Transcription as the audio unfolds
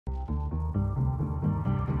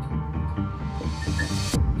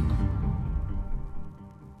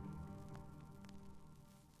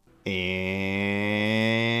And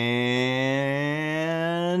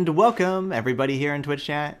welcome everybody here in Twitch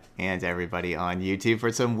chat and everybody on YouTube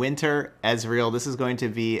for some winter Ezreal. This is going to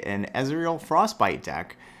be an Ezreal Frostbite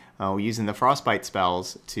deck. We're using the Frostbite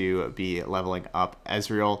spells to be leveling up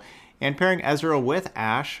Ezreal and pairing Ezreal with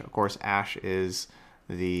Ashe. Of course, Ashe is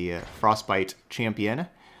the Frostbite champion.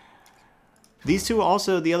 These two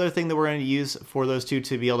also, the other thing that we're going to use for those two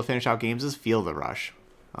to be able to finish out games is Feel the Rush.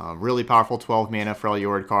 Really powerful 12 mana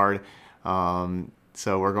Freljord card.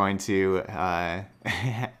 So we're going to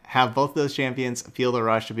have both those champions feel the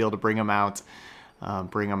rush to be able to bring them out,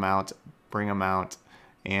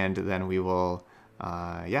 and then we will,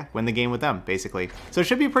 win the game with them, basically. So it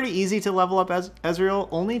should be pretty easy to level up Ezreal.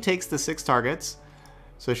 Only takes the 6 targets,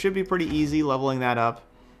 so it should be pretty easy leveling that up.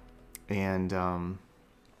 And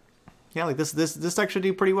yeah, like this deck should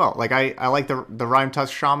do pretty well. Like I like the Rhyme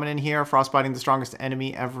Tusk Shaman in here, frostbiting the strongest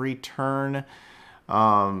enemy every turn.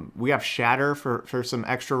 We have Shatter for some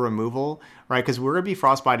extra removal, right? Because we're gonna be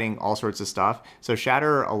frostbiting all sorts of stuff. So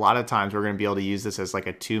Shatter, a lot of times we're gonna be able to use this as like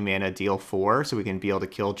a 2 mana deal 4, so we can be able to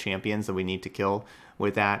kill champions that we need to kill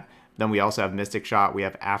with that. Then we also have Mystic Shot. We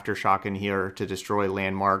have Aftershock in here to destroy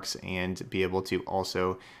landmarks and be able to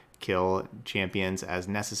also kill champions as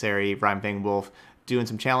necessary. Rhyme Wolf doing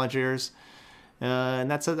some challengers, and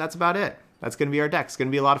that's about it. That's gonna be our deck. It's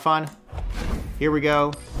gonna be a lot of fun. Here we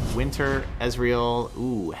go. Winter Ezreal.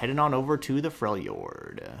 Ooh, heading on over to the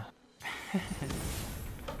Freljord.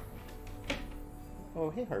 Oh,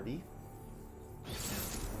 hey Harvey.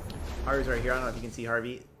 Harvey's right here. I don't know if you can see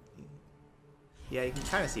Harvey. Yeah, you can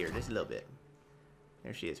kind of see her just a little bit.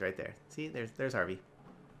 There she is, right there. See, there's Harvey.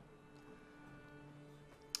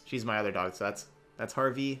 She's my other dog, so that's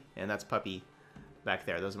Harvey and that's Puppy. Back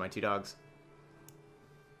there, those are my 2 dogs.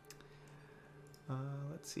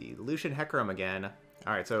 Let's see, Lucian Hecarim again.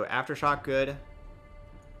 All right, so Aftershock good,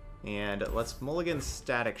 and let's mulligan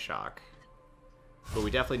Static Shock. But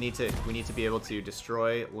we definitely need to be able to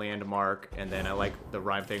destroy landmark, and then I like the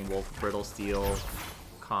Rhyme Wolf Brittle Steel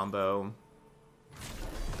combo. I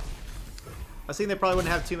was thinking they probably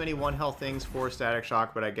wouldn't have too many 1 health things for Static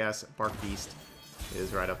Shock, but I guess Bark Beast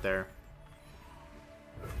is right up there.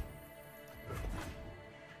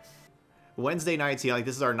 Wednesday nights, like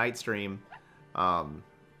this is our night stream, but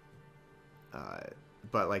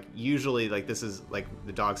like usually like this is like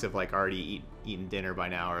the dogs have like already eaten dinner by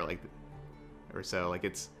now or so. Like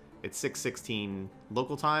it's 6:16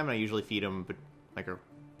 local time, and I usually feed them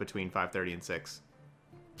between 5:30 and 6.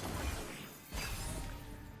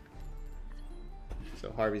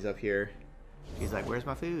 So Harvey's up here. He's like, "Where's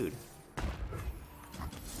my food?"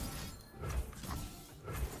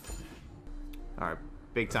 All right.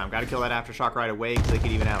 Big time. Got to kill that Aftershock right away because they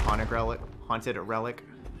could even have Haunted Relic.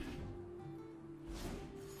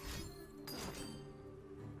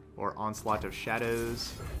 Or Onslaught of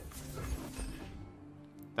Shadows.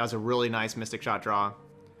 That was a really nice Mystic Shot draw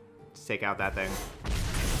to take out that thing.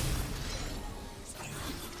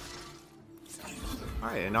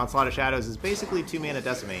 Alright, and Onslaught of Shadows is basically 2 mana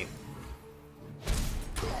Decimate.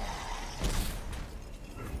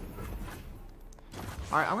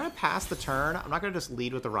 Alright, I'm going to pass the turn. I'm not going to just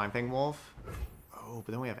lead with the Rhyme Wolf. Oh,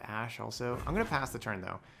 but then we have Ashe also. I'm going to pass the turn,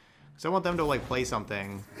 though. Because I want them to, like, play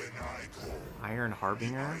something. Iron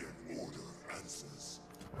Harbinger?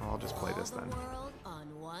 I'll just play this, then.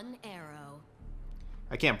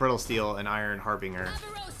 I can't Brittle Steel an Iron Harbinger.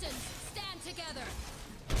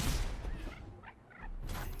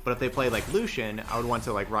 But if they play, like, Lucian, I would want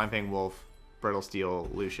to, like, Rhyme Wolf, Brittle Steel,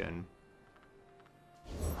 Lucian.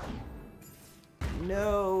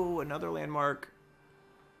 No, another landmark.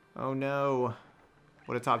 Oh no.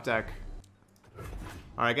 What a top deck.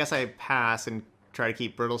 Alright, I guess I pass and try to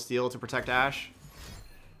keep Brittle Steel to protect Ashe.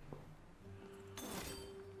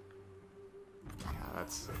 Yeah, that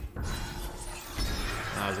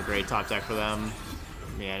was a great top deck for them.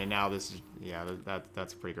 Man, and now this is, yeah,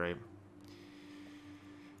 that's pretty great.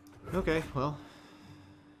 Okay, well.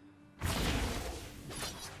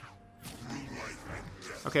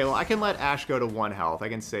 Okay, well, I can let Ashe go to 1 health. I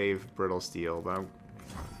can save Brittle Steel, but I'm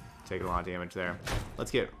taking a lot of damage there.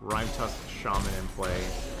 Let's get Rhyme Tusk Shaman in play.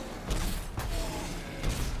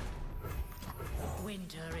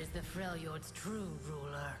 Winter is the Freljord's true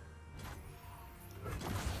ruler.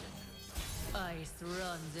 Ice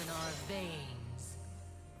runs in our veins.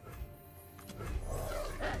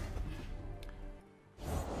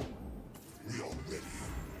 We are ready,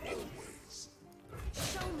 always.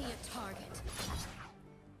 Show me a target.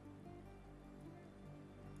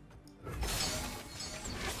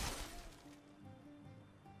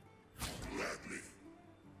 Gladly.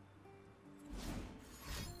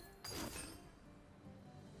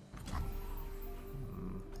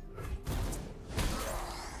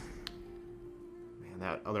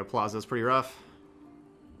 other Plaza is pretty rough.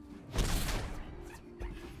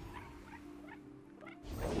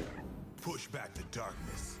 Push back the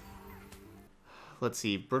darkness. Let's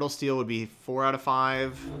see. Brittle Steel would be 4 out of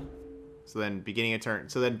 5. So then beginning of turn.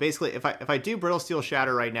 So then basically, if I do Brittle Steel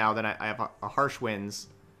Shatter right now, then I have a Harsh Winds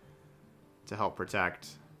to help protect.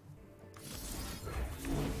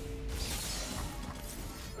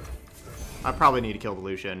 I probably need to kill the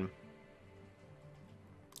Lucian.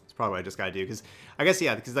 That's probably what I just gotta do. Because I guess,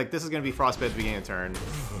 yeah, because like this is gonna be Frostbite at the beginning of turn.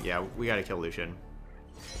 Yeah, we gotta kill Lucian.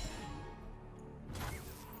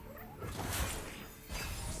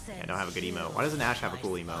 I don't have a good emote. Why doesn't Ashe have a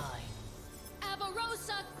cool emote?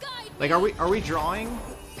 Like, are we drawing?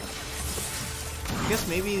 I guess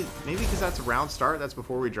maybe because that's a round start. That's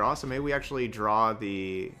before we draw. So maybe we actually draw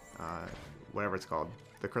the whatever it's called,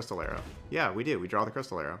 the Crystal Arrow. Yeah, we do. We draw the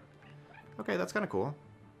Crystal Arrow. Okay, that's kind of cool.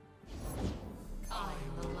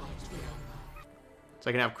 So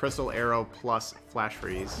I can have Crystal Arrow plus Flash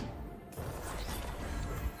Freeze.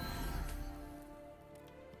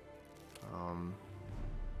 I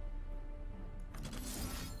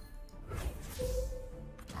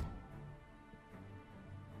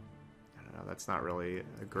don't know. That's not really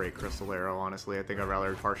a great Crystal Arrow, honestly. I think I'd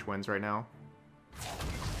rather Harsh Winds right now.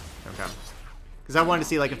 Okay. Because I wanted to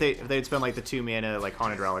see like if they'd spend like the 2 mana like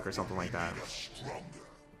Haunted Relic or something like that.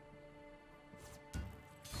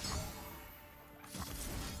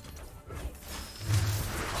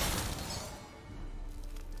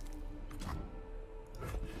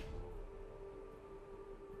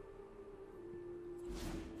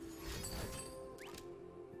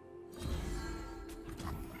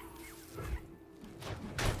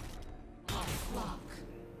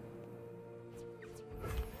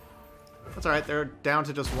 That's alright, they're down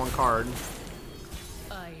to just 1 card.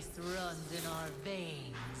 Ice runs in our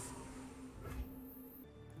veins.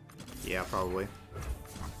 Yeah, probably.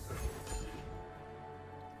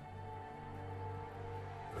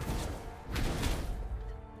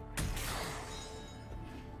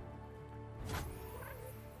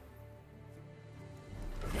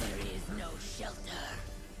 There is no shelter.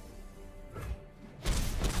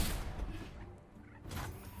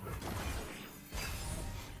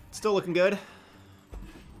 Still looking good.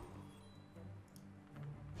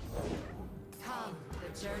 Come, the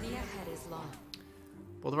journey ahead is long.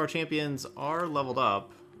 Both of our champions are leveled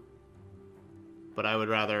up, but I would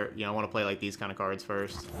rather, you know, I want to play like these kind of cards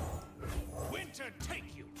first. Winter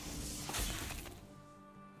take you.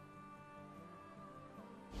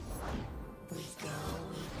 We go,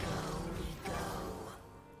 we go, we go.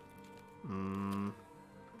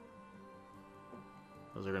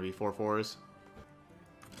 Those are going to be 4/4s.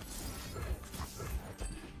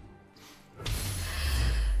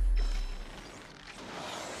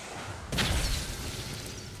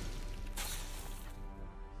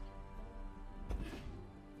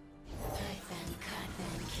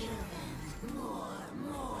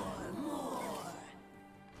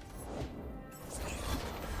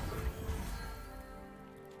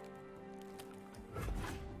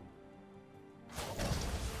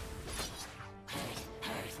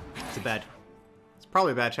 It's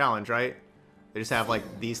probably a bad challenge, right? They just have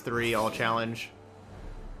like these 3 all challenge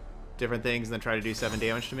different things and then try to do 7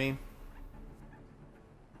 damage to me.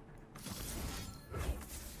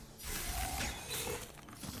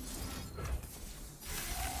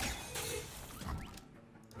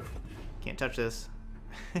 Can't touch this.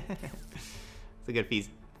 It's a good fizz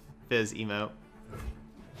emote.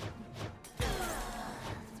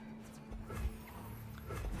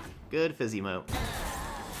 Good fizz emote.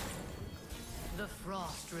 The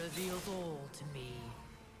frost reveals all to me.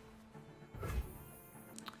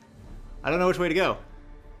 I don't know which way to go.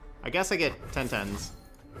 I guess I get 10/10s.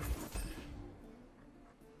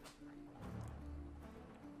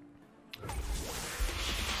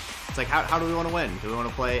 It's like, how do we want to win? Do we want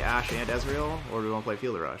to play Ashe and Ezreal, or do we want to play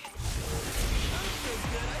Field of Rush?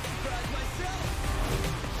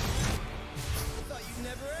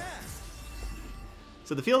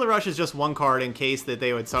 So the Field of Rush is just 1 card in case that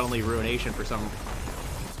they would suddenly Ruination for some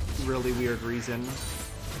really weird reason.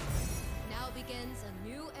 Now begins a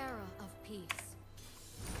new era of peace.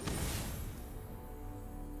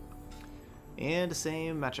 And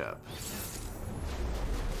same matchup.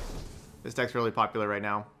 This deck's really popular right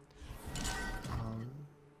now.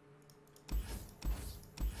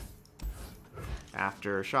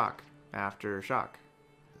 Aftershock. Aftershock.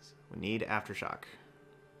 We need Aftershock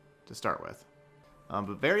to start with.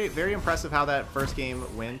 But very, very impressive how that first game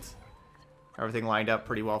went. Everything lined up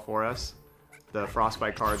pretty well for us. The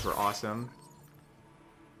Frostbite cards were awesome.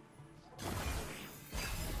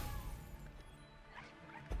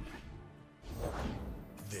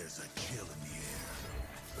 a chill in the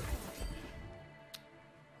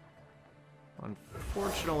air.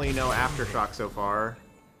 Unfortunately, no aftershock so far.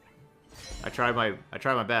 I tried my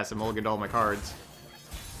best. I mulliganed all my cards.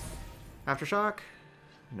 Aftershock?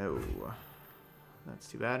 No. That's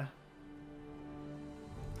too bad.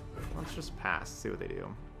 Let's just pass, see what they do.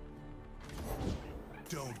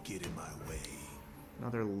 Don't get in my way.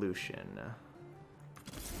 Another Lucian.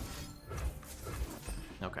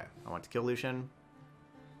 Okay, I want to kill Lucian.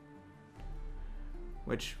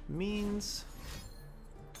 Which means...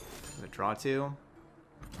 I'm gonna draw 2.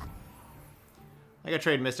 I gotta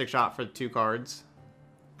trade Mystic Shot for 2 cards.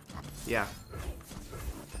 Yeah.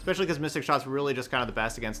 Especially because Mystic Shot's really just kind of the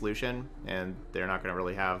best against Lucian, and they're not gonna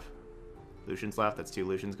really have Lucians left. That's 2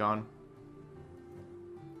 Lucians gone.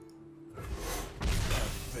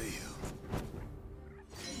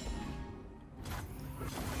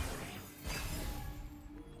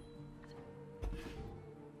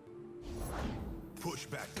 Push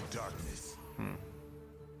back the darkness.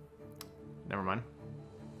 Never mind.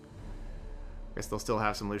 Guess they'll still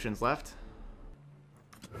have some Lucians left.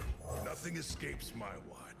 Nothing escapes my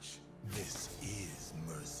watch. This is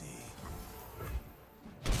mercy.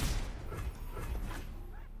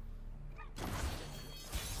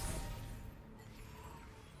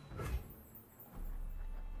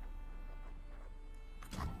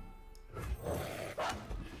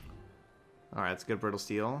 Alright, that's good Brittle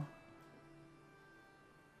Steel.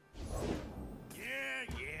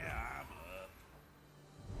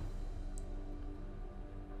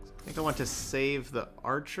 I think I want to save the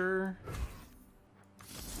Archer.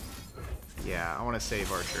 Yeah, I want to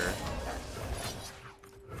save Archer.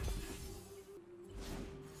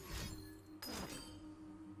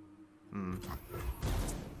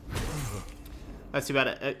 That's too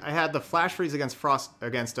bad. I had the Flash Freeze against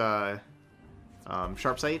Sharpsight,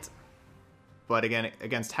 but again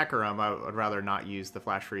against Hecarim, I would rather not use the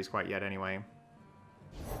Flash Freeze quite yet anyway.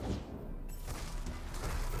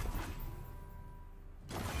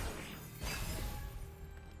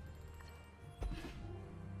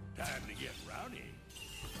 Time to get rowdy.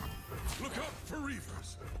 Look up for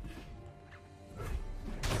Reavers.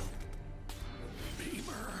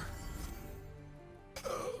 Beamer.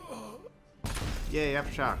 Yay,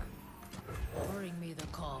 Aftershock. Bring me the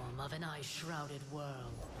calm of an ice-shrouded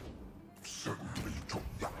world. Certainly took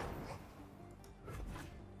that.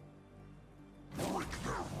 Break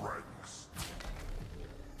their ranks.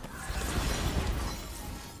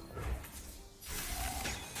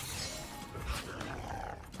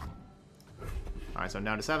 Alright, so I'm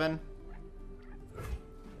down to 7.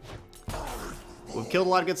 We've killed a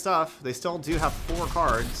lot of good stuff. They still do have 4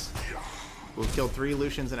 cards. We've killed 3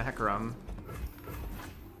 Lucians and a Hecarim.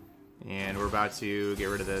 And we're about to get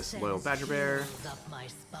rid of this Loyal Badger Bear. Up my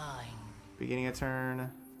spine. Beginning a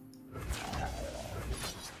turn.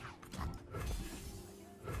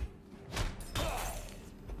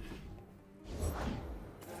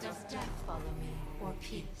 Does death follow me, or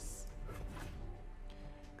peace?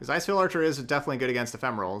 Because Icefield Archer is definitely good against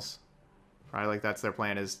Ephemerals. Probably like that's their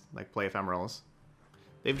plan, is like play Ephemerals.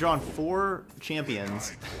 They've drawn 4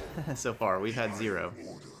 champions so far. We've had 0.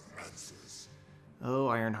 Oh,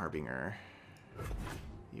 Iron Harbinger.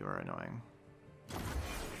 You are annoying.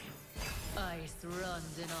 Ice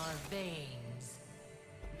runs in our veins.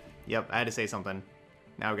 Yep, I had to say something.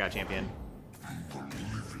 Now we got a champion.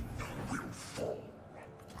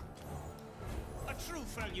 A true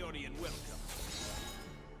Freljordian welcome.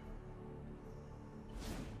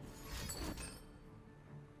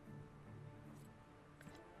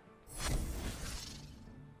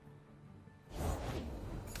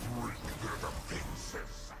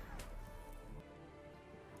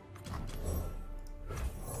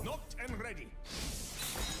 Knocked and ready.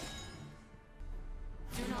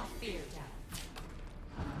 Do not fear death.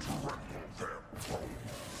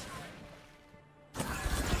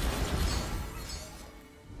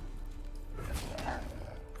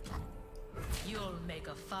 You'll make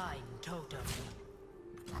a fine totem.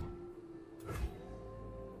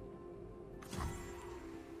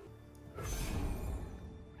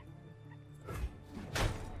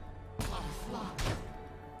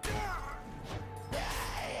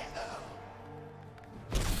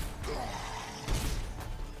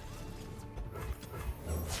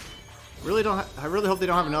 I really hope they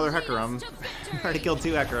don't have another Hecarim. I already killed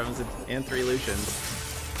 2 Hecarims and 3 Lucians.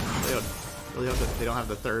 Really hope that they don't have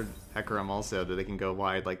the 3rd Hecarim also, that they can go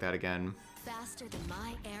wide like that again. Faster than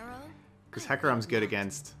my arrow? Because Hecarim's good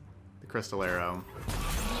against the Crystal Arrow.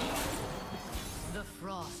 The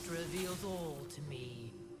frost reveals all to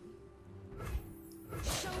me.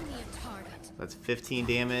 Show me a target. That's 15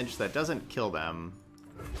 damage. That doesn't kill them.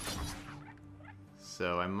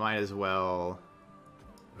 So I might as well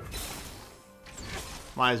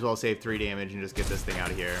save 3 damage and just get this thing out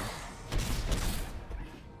of here.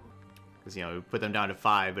 Because, you know, we put them down to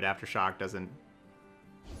 5, but Aftershock doesn't...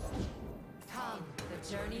 Come, the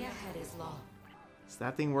journey ahead is long. Is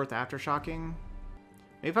that thing worth Aftershocking?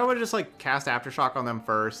 Maybe if I would have just, like, cast Aftershock on them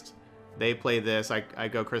first, they play this, I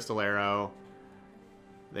go Crystal Arrow,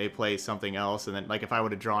 they play something else, and then, like, if I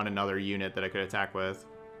would have drawn another unit that I could attack with.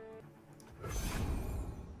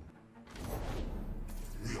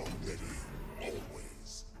 We are ready,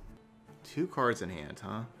 always. 2 cards in hand,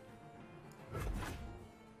 huh?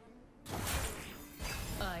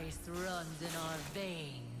 Ice runs in our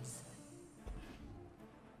veins.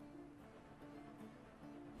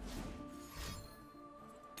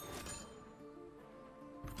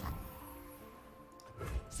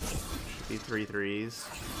 Should be 3 3s.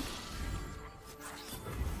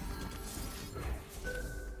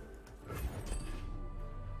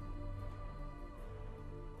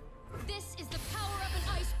 This is the power of an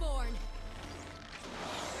Iceborn.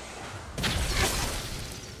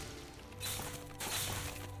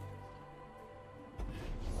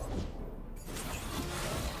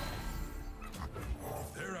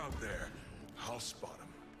 If they're out there, I'll spot them.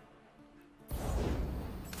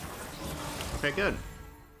 Okay, good.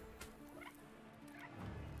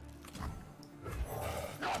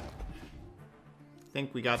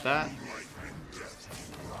 Think we got that.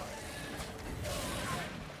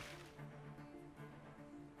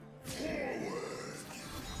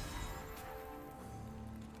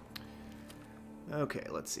 Okay,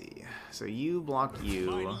 let's see. So you block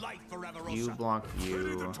you. You block Ready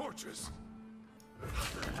the you. torches.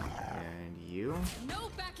 And you. No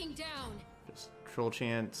backing down. Just troll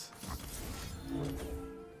chant.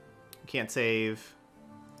 Can't save.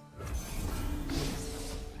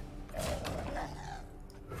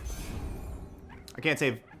 I can't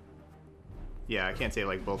save. Yeah, I can't save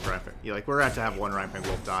like both Rhyping. Yeah, like we're gonna have to have one Rhyping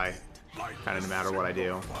Wolf die, kind of no matter what I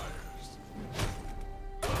do.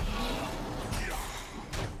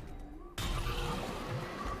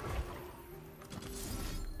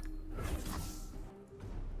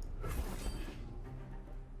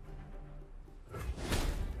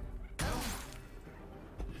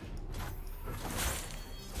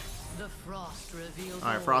 The frost reveals.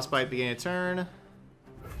 All right, Frostbite beginning of turn.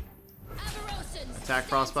 Avarosans, Attack stand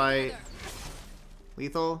Frostbite. together.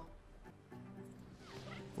 Lethal.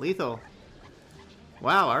 Lethal.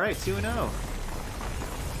 Wow, alright, 2-0.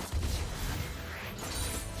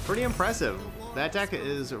 Pretty impressive. That deck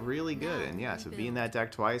is really good, and yeah, so being that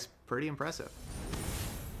deck twice, pretty impressive.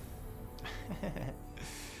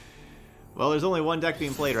 Well, there's only one deck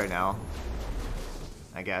being played right now.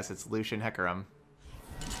 I guess it's Lucian Hecarim.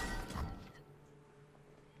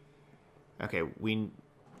 Okay,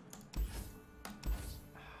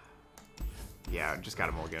 yeah, just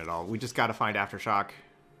gotta mulligan it all. We just gotta find Aftershock.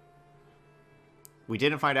 We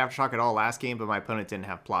didn't find Aftershock at all last game, but my opponent didn't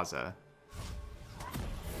have Plaza.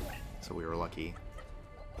 So we were lucky.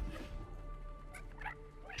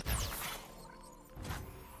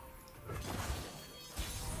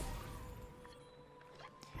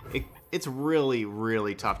 It's really,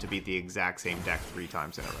 really tough to beat the exact same deck 3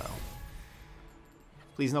 times in a row.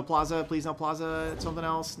 Please no Plaza, please no Plaza. It's something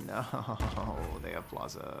else. No, they have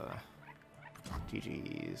Plaza.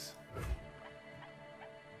 GG's.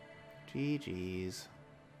 GG's.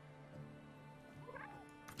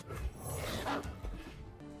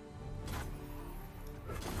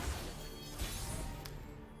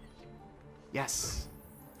 Yes.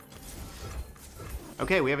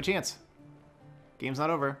 Okay, we have a chance. Game's not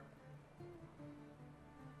over.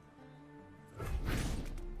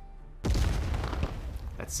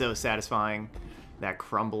 That's so satisfying. That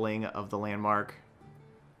crumbling of the landmark.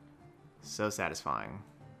 So satisfying.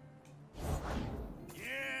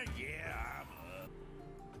 Yeah.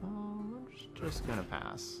 I'm just gonna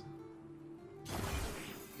pass.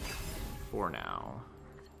 For now.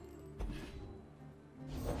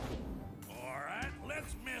 All right,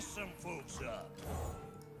 let's mess some folks up.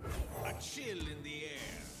 A chill in the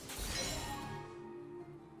air.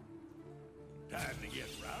 Time to get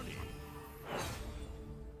rowdy.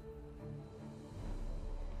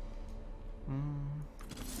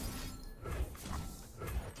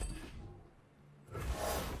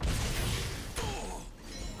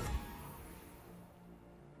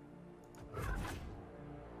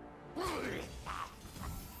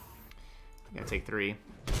 Gotta take 3.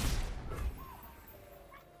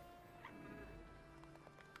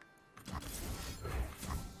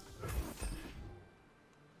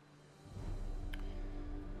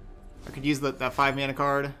 I could use that 5 mana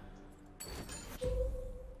card.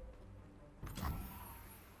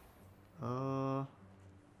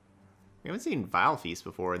 haven't seen Vile Feast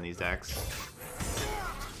before in these decks.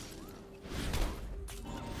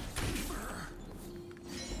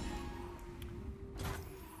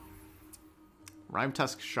 Rime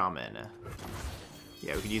Tusk Shaman.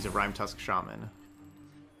 Yeah, we could use a Rime Tusk Shaman.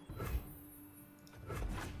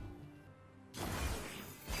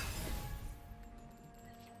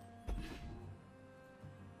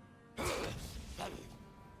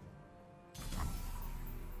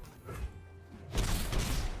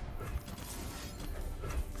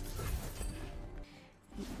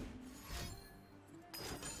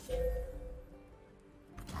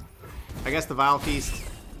 I guess the Vile Feast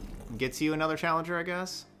gets you another challenger, I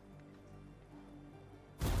guess.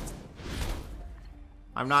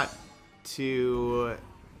 I'm not too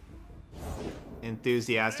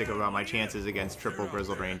enthusiastic about my chances against triple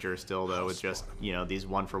Grizzled Ranger still, though, with just, you know, these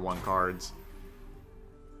 1-for-1 cards.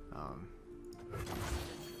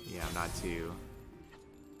 Yeah, I'm not too...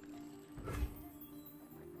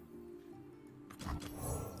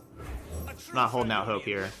 I'm not holding out hope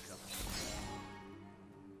here.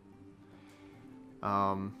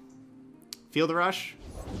 Feel the Rush?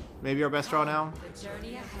 Maybe our best draw now? The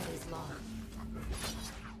journey ahead is long.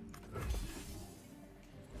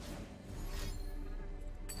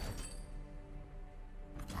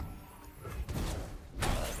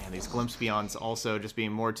 And these Glimpse Beyonds also just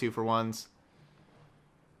being more 2-for-1s.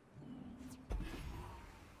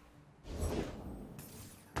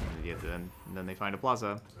 And then they find a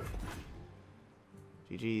Plaza.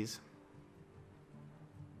 GG's.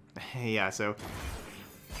 Yeah, so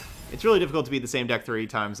it's really difficult to beat the same deck 3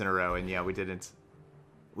 times in a row, and yeah, we didn't.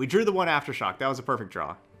 We drew the one Aftershock. That was a perfect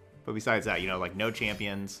draw. But besides that, you know, like no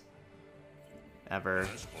champions ever.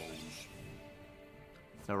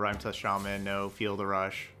 No Rime Tusk Shaman, no Feel the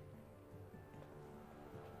Rush.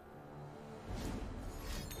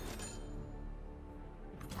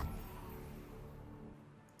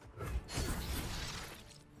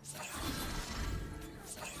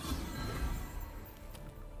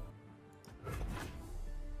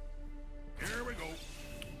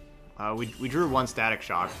 We drew one Static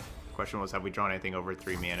Shock. The question was, have we drawn anything over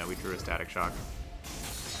 3 mana? We drew a Static Shock.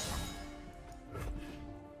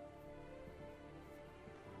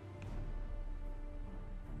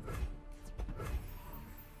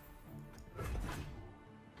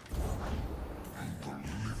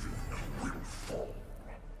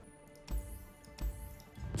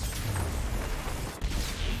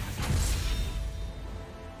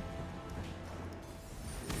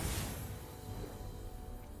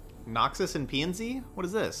 Noxus and PNZ? What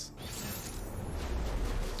is this?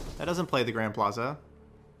 That doesn't play the Grand Plaza.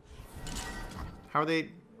 How are they...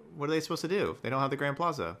 What are they supposed to do? They don't have the Grand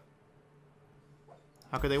Plaza.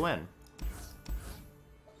 How could they win?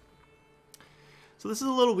 So this is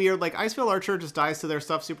a little weird. Like, Icefield Archer just dies to their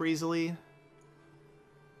stuff super easily.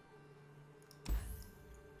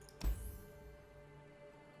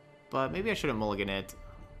 But maybe I shouldn't mulligan it.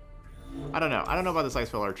 I don't know. I don't know about this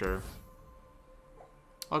Icefield Archer.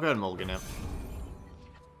 I'll go ahead and mulligan it.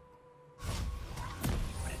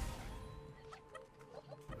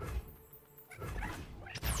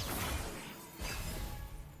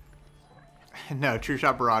 No, True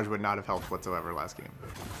Shot Barrage would not have helped whatsoever last game.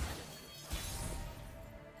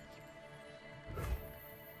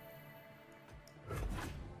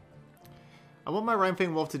 I want my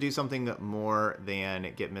Rhymefang Wolf to do something more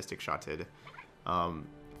than get Mystic Shotted.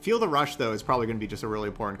 Feel the Rush, though, is probably going to be just a really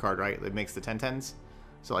important card, right? It makes the 10/10s.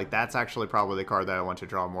 So, like, that's actually probably the card that I want to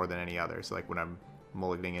draw more than any other. So, like, when I'm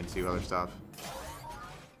mulliganing into other stuff,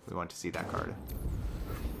 we want to see that card.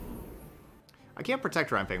 I can't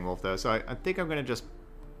protect Rhymefang Wolf, though, so I think I'm going to just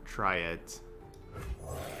try it.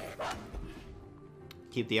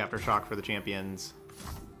 Keep the Aftershock for the champions.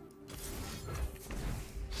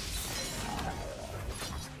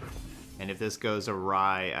 And if this goes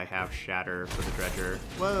awry, I have Shatter for the Dredger.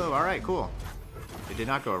 Whoa, alright, cool. It did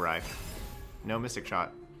not go awry. No Mystic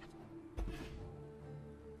Shot.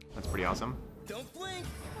 That's pretty awesome. Don't blink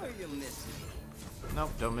or you'll miss me.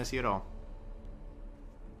 Nope, don't miss you at all.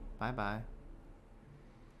 Bye-bye.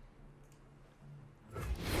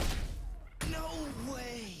 No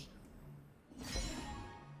way!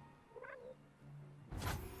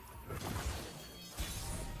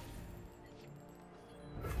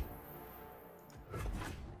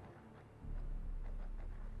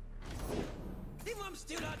 Die Wurm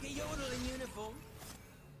still like a yodel in uniform.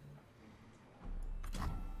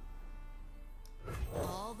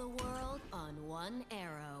 All the world on one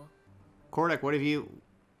arrow. Kordek, what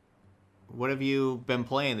have you been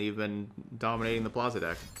playing that you've been dominating the Plaza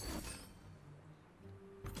deck?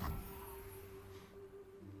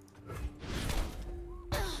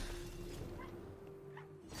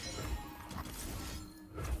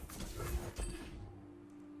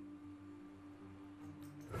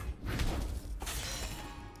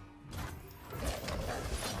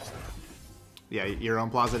 Yeah, your own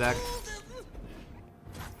Plaza deck.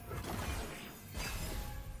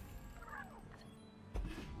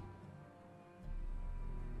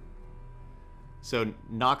 So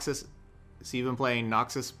Noxus, so you've been playing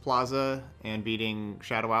Noxus Plaza and beating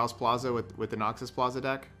Shadow Isles Plaza with the Noxus Plaza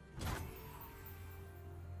deck?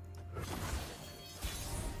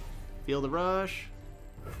 Feel the rush.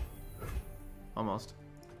 Almost.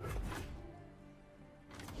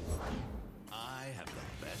 I have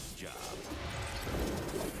the best job.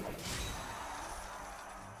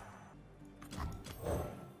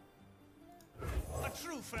 A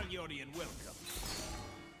true Freljordian welcome.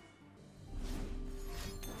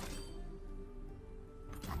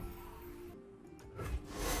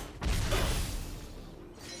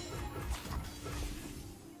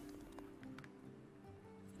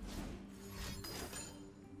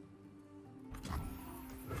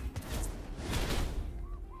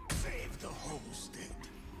 Save the homestead.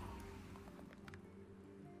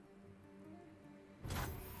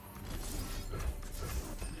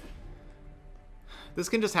 This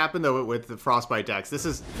can just happen though with the Frostbite decks.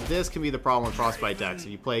 This can be the problem with Frostbite decks. If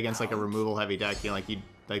you play against like a removal heavy deck, you know,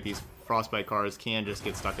 like these Frostbite cards can just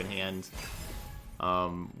get stuck in hand.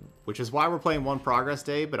 Which is why we're playing 1 progress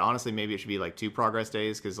day, but honestly maybe it should be like 2 progress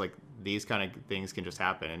days, because like these kind of things can just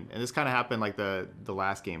happen. And this kind of happened like the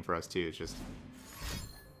last game for us too. It's just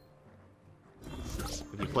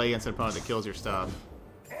if you play against an opponent that kills your stuff.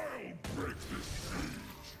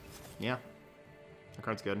 Yeah. That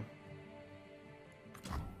card's good.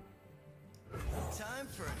 Time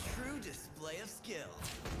for a true display of skill.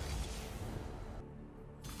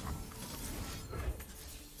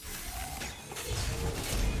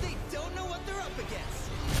 They don't know what they're up against.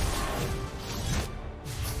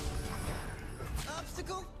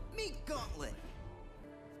 Obstacle, meet gauntlet.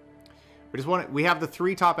 We have the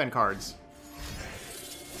 3 top end cards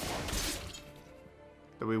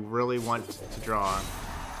that we really want to draw.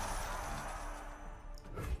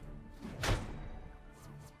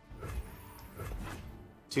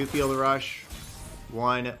 Two Feel the Rush,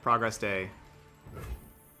 1 Progress Day.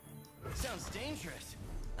 Sounds dangerous.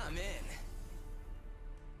 I'm in.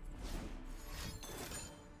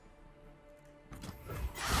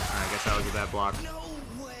 I guess that was a bad block. No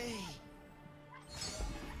way.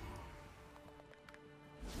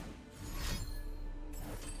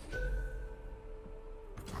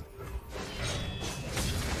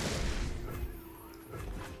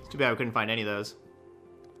 It's too bad we couldn't find any of those.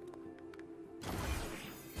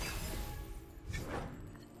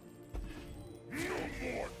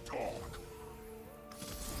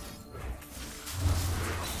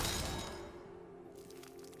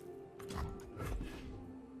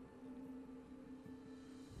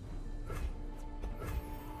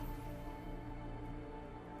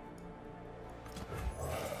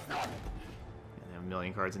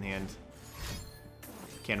 Cards in hand.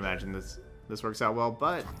 Can't imagine this works out well,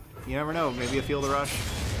 but you never know. Maybe a Feel the Rush.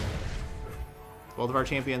 Both of our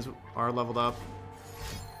champions are leveled up.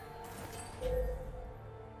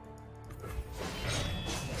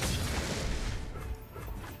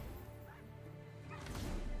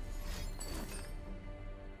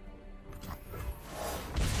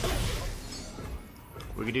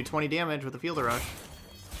 We could do 20 damage with a Feel the Rush.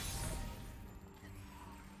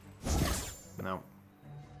 No.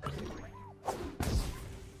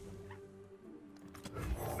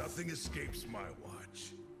 Nothing escapes my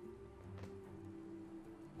watch.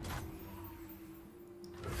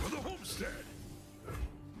 For the homestead.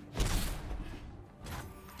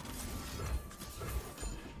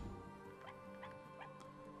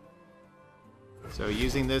 So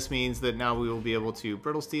using this means that now we will be able to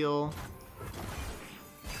Brittle Steel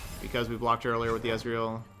because we blocked earlier with the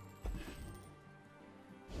Ezreal.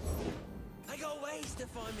 I got ways to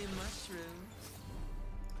find me mushrooms.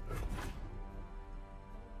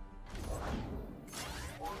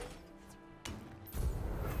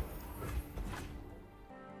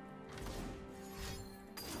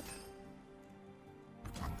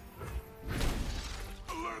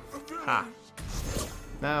 Ha.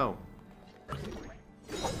 No.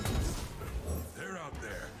 They're out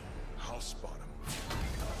there. I'll spot them.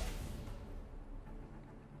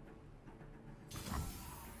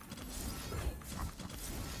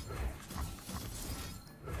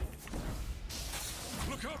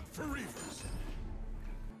 Look out for reavers.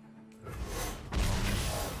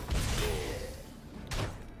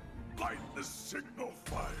 Light the signal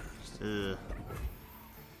fires. Ugh.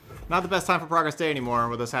 Not the best time for Progress Day anymore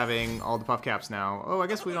with us having all the puff caps now. Oh, I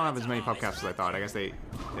guess we don't have as many puff caps as I thought. I guess they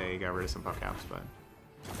got rid of some puff caps, but...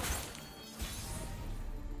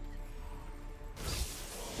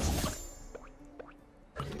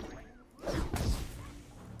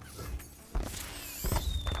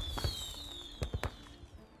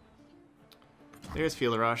 There's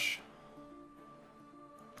Field Rush.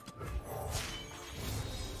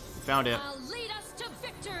 Found it. I'll lead us to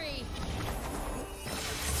victory.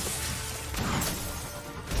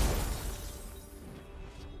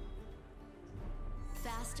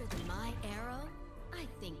 Faster than my arrow? I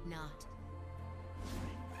think not.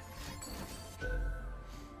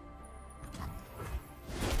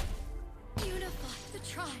 Unify the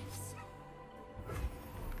tribes.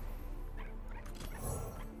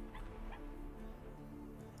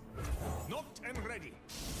 Knocked and ready.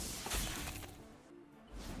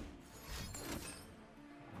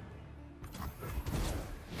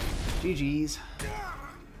 GG's.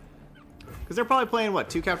 Because they're probably playing, what,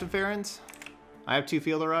 2 Captain Farrons? I have 2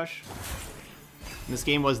 Field of Rush. And this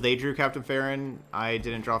game was they drew Captain Farron, I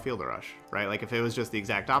didn't draw Field of Rush, right? Like, if it was just the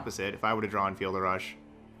exact opposite, if I would have drawn Field of Rush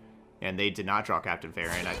and they did not draw Captain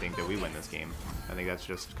Farron, I think that we win this game. I think that's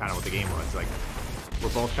just kind of what the game was. Like, we're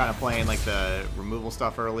both kind of playing, like, the removal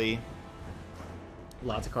stuff early.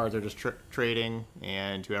 Lots of cards are just trading,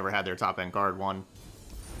 and whoever had their top-end card won.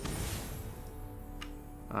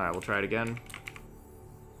 Alright, we'll try it again.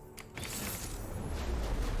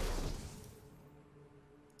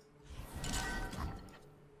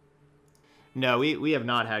 No, we have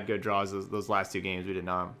not had good draws those last 2 games. We did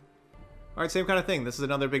not. Alright, same kind of thing. This is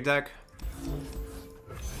another big deck.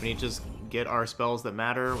 We need to just get our spells that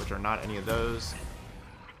matter, which are not any of those.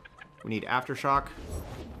 We need Aftershock.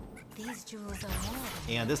 These jewels are more.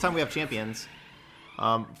 And this time we have champions.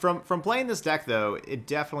 From playing this deck, though, it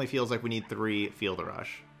definitely feels like we need 3 Field of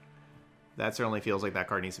Rush. That certainly feels like that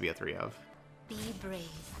card needs to be a 3 of. Be brave.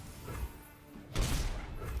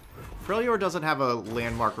 Freljord doesn't have a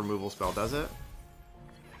landmark removal spell, does it?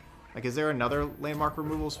 Like, is there another landmark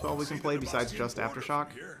removal spell we can play besides just Aftershock?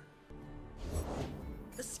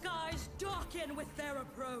 The skies darken with their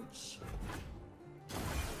approach.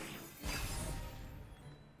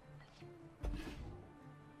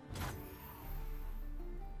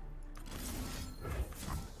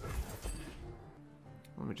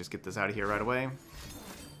 Let me just get this out of here right away.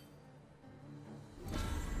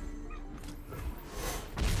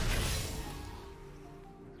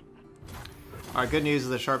 Alright, good news is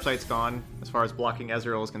the Sharp Sight's gone, as far as blocking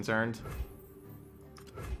Ezreal is concerned.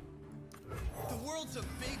 The world's a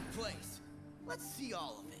big place. Let's see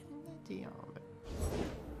all of it.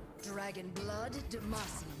 Dragon blood,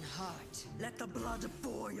 Demacian heart. Let the blood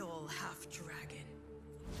boil, half-dragon.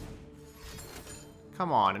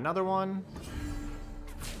 Come on, another one?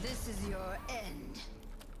 This is your end.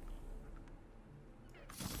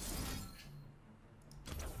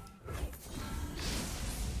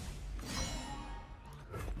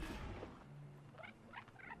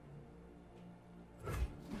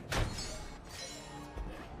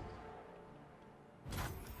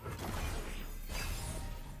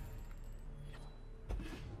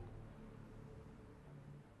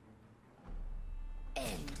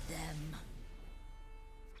 End them.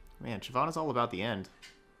 Man, Shyvana's all about the end.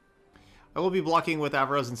 I will be blocking with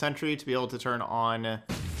Avaros and Sentry to be able to turn on... to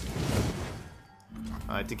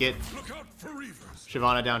get Look out for Reavers.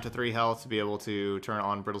 Shyvana down to 3 health to be able to turn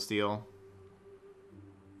on Brittle Steel.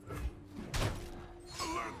 Alert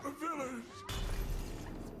the village.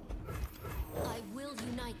 I will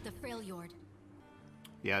unite the Freljord.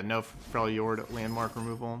 Yeah, no Freljord landmark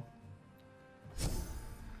removal.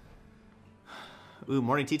 Ooh,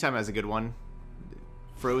 Morning Tea Time has a good one.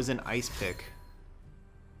 Frozen Ice Pick.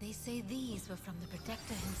 They say these were from the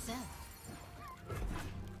Protector himself.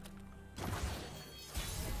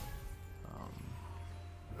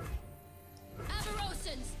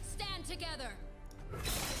 Avarosans, stand together.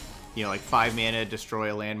 You know, like 5 mana,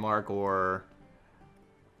 destroy a landmark, or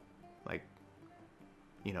like,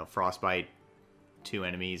 you know, Frostbite 2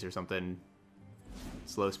 enemies or something.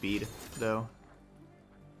 Slow speed, though.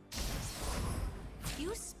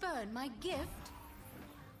 You spurn my gift?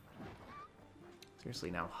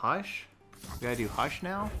 Seriously, now Hush? We gotta do Hush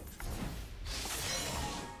now?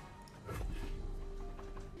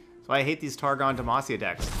 So I hate these Targon Demacia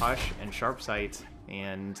decks. Hush and Sharp Sight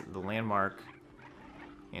and the Landmark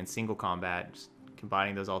and Single Combat. Just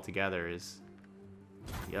combining those all together is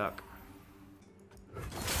yuck.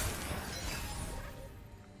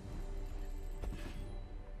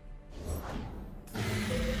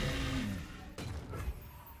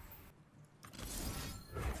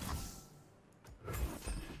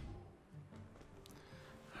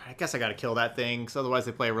 I guess I gotta kill that thing, because otherwise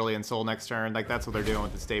they play Aurelion Soul next turn. Like, that's what they're doing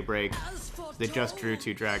with this Daybreak. They just drew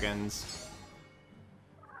 2 dragons.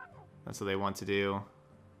 That's what they want to do.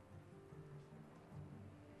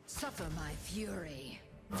 Suffer my fury.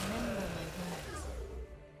 Remember my words.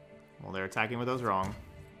 Well, they're attacking with those wrong.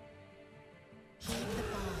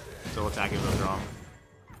 Still attacking with those wrong.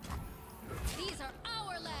 These are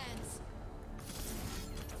our lands.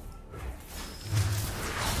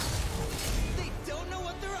 They don't know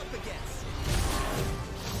what they're up against.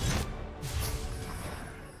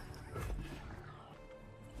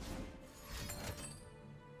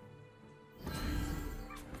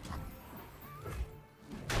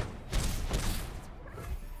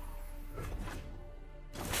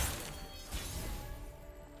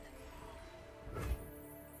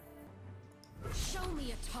 Show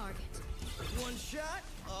me a target. One shot,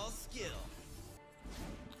 all skill.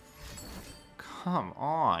 Come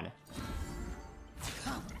on.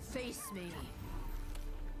 Come face me.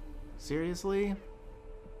 Seriously?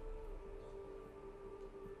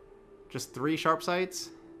 Just 3 sharp sights?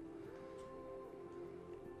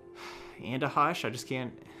 And a hush? I just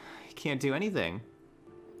can't do anything.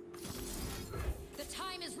 The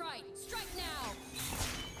time is right. Strike now.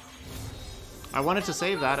 I wanted to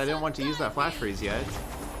save that. I didn't want to use that flash freeze yet.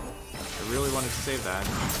 I really wanted to save that.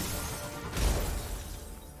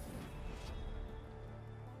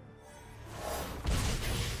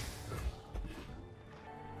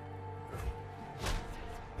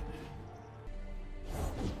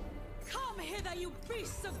 Come hither, you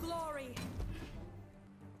beasts of glory!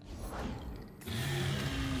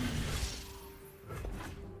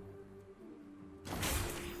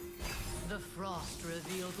 The frost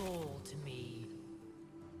reveals all to me.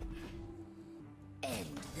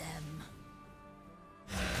 End them.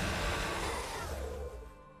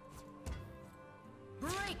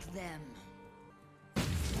 Break them.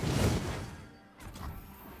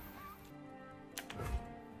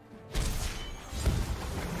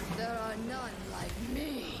 There are none like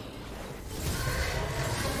me.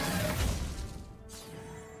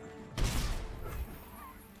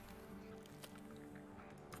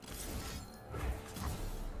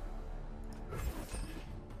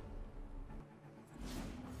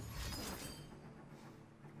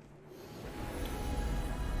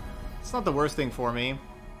 It's not the worst thing for me,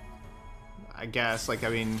 I guess. Like, I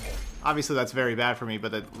mean, obviously that's very bad for me,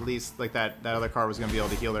 but at least, like, that other card was going to be able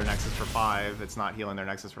to heal their Nexus for 5. It's not healing their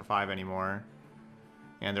Nexus for 5 anymore.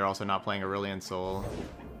 And they're also not playing Aurelion Soul.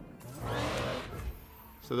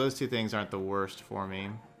 So those two things aren't the worst for me.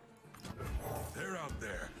 They're out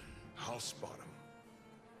there. I'll spot them.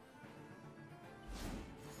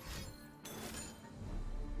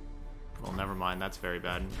 Well, never mind. That's very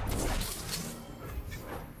bad.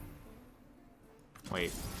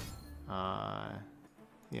 Wait. Yeah,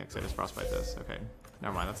 because I just frostbite this. Okay.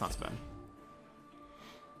 Never mind. That's not so bad.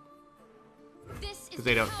 Because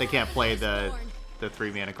they can't play the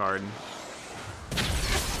 3 mana card.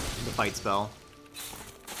 The fight spell.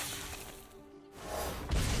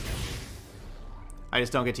 I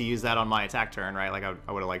just don't get to use that on my attack turn, right? Like, I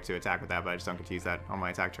would have liked to attack with that, but I just don't get to use that on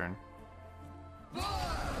my attack turn.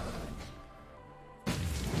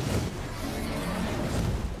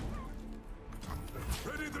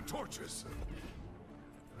 Ready the torches.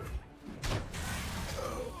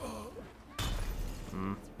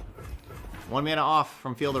 1 mana off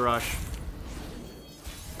from Field of Rush.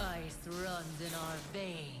 Ice runs in our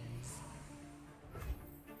veins.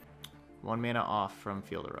 1 mana off from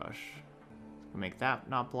Field of Rush. Make that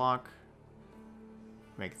not block.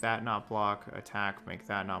 Make that not block. Attack. Make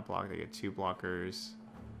that not block. They get 2 blockers.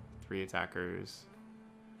 3 attackers.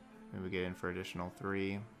 Maybe we get in for additional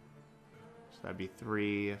 3. So that'd be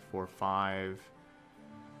 3, 4, 5.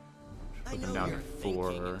 I Put them know down you're to thinking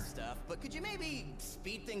 4. and stuff, but could you maybe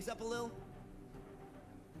speed things up a little?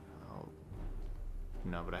 Oh.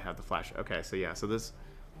 No, but I have the flash. Okay, so yeah, so this...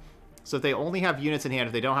 So if they only have units in hand,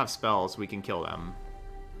 if they don't have spells, we can kill them.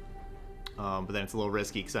 But then it's a little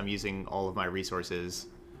risky because I'm using all of my resources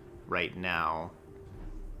right now.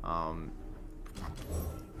 Knocked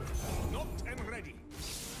and ready.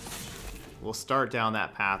 We'll start down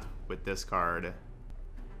that path with this card.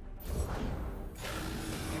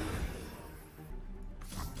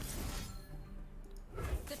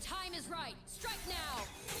 The time is right. Strike now.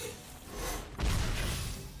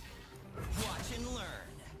 Watch and learn.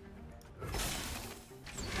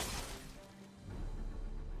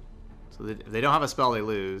 So if they don't have a spell, they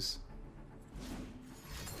lose.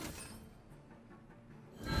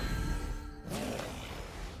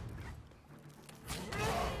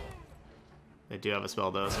 They do have a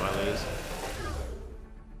spell though, so I lose.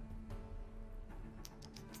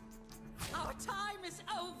 Our time is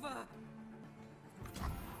over.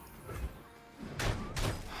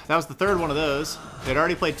 That was the third one of those. They'd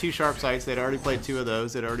already played 2 sharp sights. They'd already played 2 of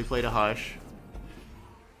those. They'd already played a hush.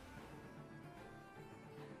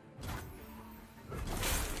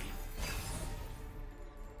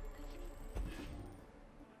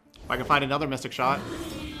 can find another Mystic Shot.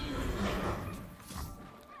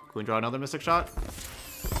 Can we draw another Mystic Shot?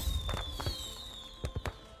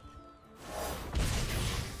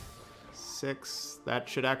 Six. That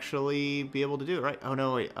should actually be able to do it, right? Oh,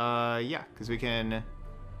 no, wait. Yeah, because we can...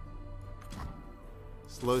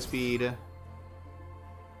 Slow speed.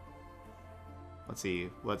 Let's see.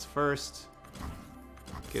 Let's first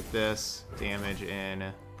get this damage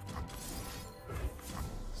in.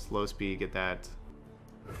 Slow speed, get that.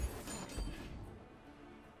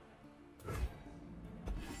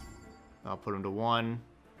 I'll put him to 1.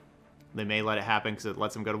 They may let it happen because it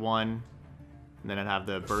lets him go to 1. And then I'd have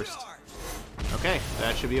the burst. Okay,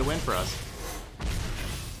 that should be a win for us.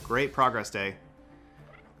 Great progress day.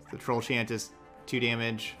 The Troll Chant is 2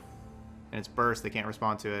 damage. And it's burst, they can't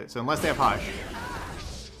respond to it. So unless they have Hush,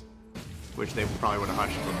 which they probably would have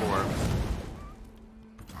hushed before.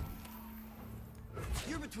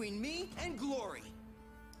 You're between me and glory.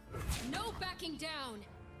 No backing down.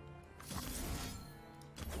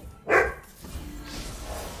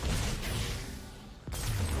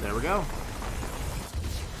 There we go.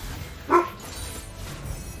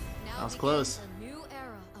 That was close. A new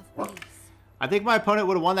era of peace. I think my opponent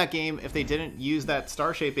would have won that game if they didn't use that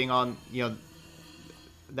star shaping on, you know,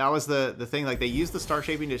 that was the thing. Like, they used the star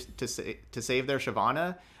shaping to save their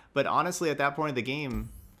Shyvana, but honestly, at that point of the game,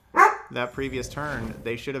 that previous turn,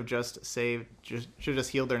 they should have just saved, should have just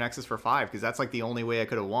healed their Nexus for 5, because that's like the only way I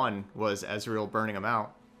could have won was Ezreal burning them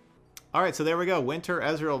out. All right, so there we go. Winter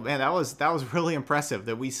Ezreal, man, that was really impressive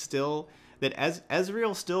that we still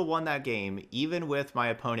Ezreal still won that game, even with my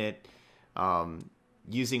opponent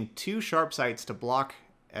using 2 sharp sights to block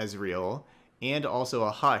Ezreal and also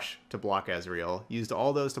a Hush to block Ezreal. Used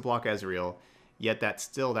all those to block Ezreal, yet that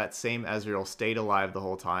same Ezreal stayed alive the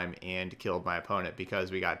whole time and killed my opponent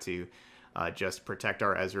because we got to just protect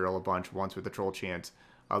our Ezreal a bunch, once with the Troll Chant,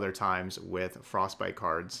 other times with Frostbite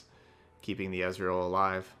cards, keeping the Ezreal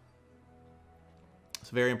alive. It's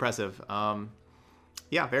very impressive.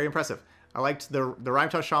 Yeah, very impressive. I liked the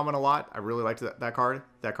Rhyme-Toss Shaman a lot. I really liked that card.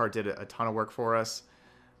 That card did a ton of work for us.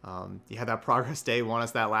 Yeah, that Progress Day won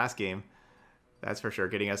us that last game. That's for sure.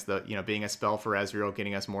 Getting us the, you know, being a spell for Ezreal,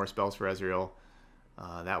 getting us more spells for Ezreal.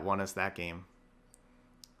 That won us that game.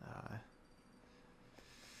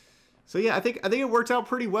 So yeah, I think it worked out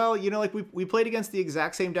pretty well. You know, like we played against the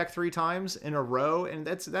exact same deck 3 times in a row, and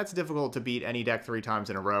that's difficult to beat any deck 3 times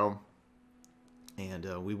in a row. And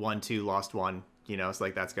we won 2, lost 1. You know, it's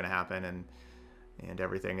like that's gonna happen and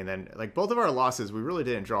everything. And then like both of our losses, we really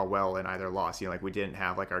didn't draw well in either loss. You know, like we didn't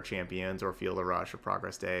have like our champions or Field of Rush or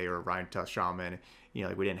Progress Day or Rhyme-Toss Shaman. You know,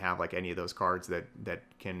 like we didn't have like any of those cards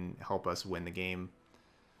that can help us win the game.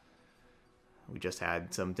 We just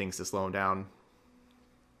had some things to slow them down.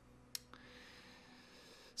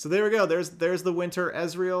 So there we go. There's the Winter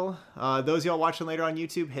Ezreal. Those y'all watching later on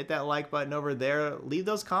YouTube, hit that like button over there. Leave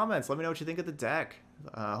those comments. Let me know what you think of the deck.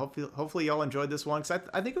 Hopefully y'all enjoyed this one, because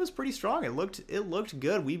I think it was pretty strong. It looked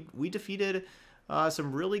good. We defeated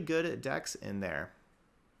some really good decks in there,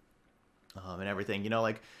 and everything. You know,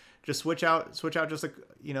 like just switch out just a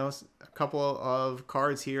couple of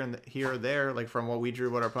cards here or there, like from what we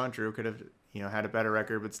drew, what our opponent drew. Could have, you know, had a better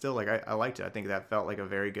record, but still, like I liked it. I think that felt like a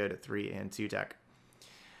very good 3 and 2 deck.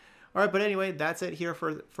 All right, but anyway, that's it here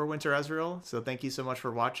for Winter Ezreal. So thank you so much for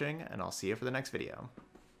watching, and I'll see you for the next video.